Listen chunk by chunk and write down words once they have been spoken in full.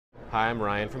Hi, I'm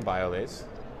Ryan from Biolase.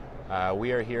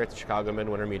 We are here at the Chicago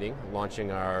Midwinter meeting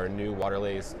launching our new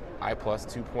Biolase I+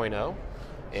 2.0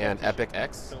 and Epic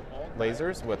X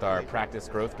lasers with our practice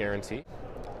growth guarantee.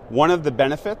 One of the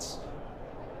benefits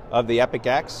of the Epic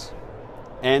X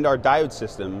and our diode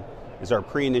system is our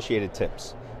pre-initiated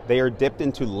tips. They are dipped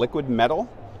into liquid metal,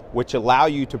 which allow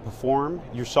you to perform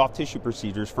your soft tissue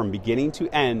procedures from beginning to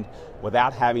end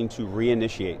without having to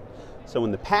reinitiate. So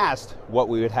in the past, what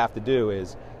we would have to do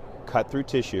is cut through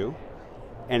tissue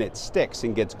and it sticks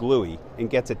and gets gluey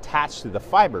and gets attached to the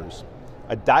fibers.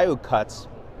 A diode cuts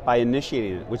by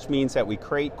initiating it, which means that we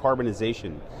create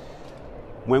carbonization.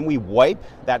 When we wipe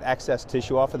that excess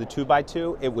tissue off of the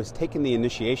 2x2, it was taking the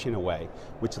initiation away,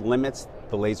 which limits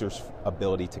the laser's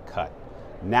ability to cut.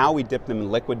 Now we dip them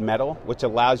in liquid metal, which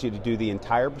allows you to do the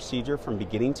entire procedure from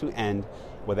beginning to end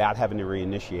without having to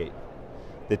reinitiate.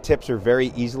 The tips are very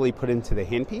easily put into the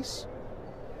handpiece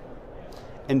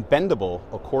and bendable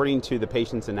according to the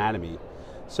patient's anatomy.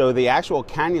 So the actual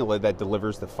cannula that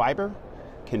delivers the fiber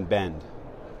can bend.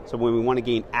 So when we want to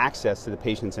gain access to the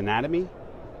patient's anatomy,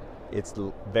 it's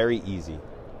very easy.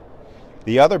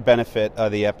 The other benefit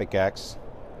of the Epic X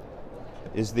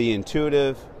is the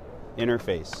intuitive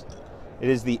interface. It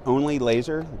is the only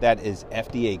laser that is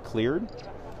FDA cleared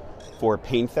for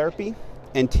pain therapy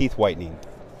and teeth whitening.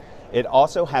 It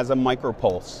also has a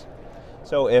micropulse.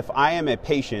 So if I am a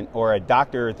patient or a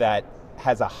doctor that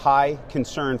has a high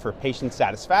concern for patient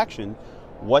satisfaction,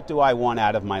 what do I want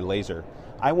out of my laser?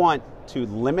 I want to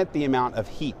limit the amount of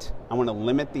heat. I want to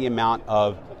limit the amount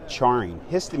of charring,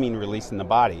 histamine release in the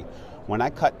body. When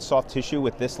I cut soft tissue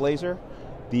with this laser,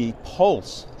 the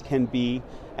pulse can be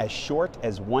as short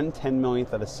as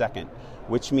 1/10 of a second,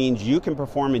 which means you can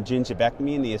perform a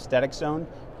gingivectomy in the aesthetic zone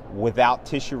without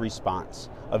tissue response,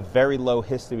 a very low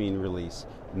histamine release,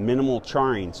 minimal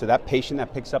charring. So that patient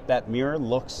that picks up that mirror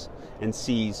looks and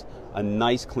sees a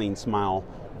nice clean smile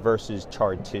versus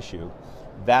charred tissue.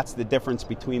 That's the difference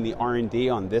between the R&D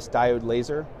on this diode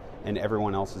laser and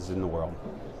everyone else's in the world.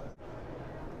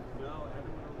 All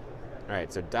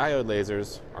right, so diode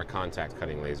lasers are contact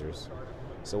cutting lasers.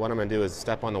 So what I'm going to do is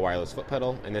step on the wireless foot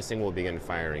pedal and this thing will begin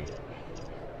firing.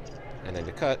 And then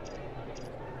to cut,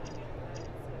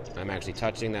 I'm actually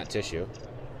touching that tissue.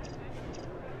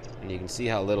 And you can see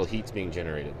how little heat's being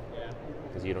generated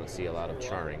because you don't see a lot of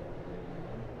charring.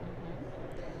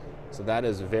 So that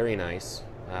is very nice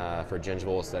for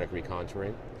gingival aesthetic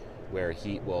recontouring, where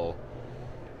heat will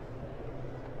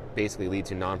basically lead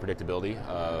to non-predictability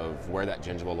of where that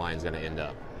gingival line is going to end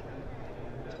up.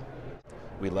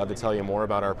 We'd love to tell you more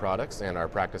about our products and our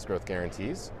practice growth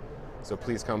guarantees. So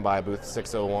please come by booth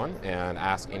 601 and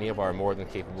ask any of our more than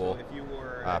capable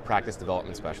practice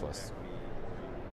development specialists.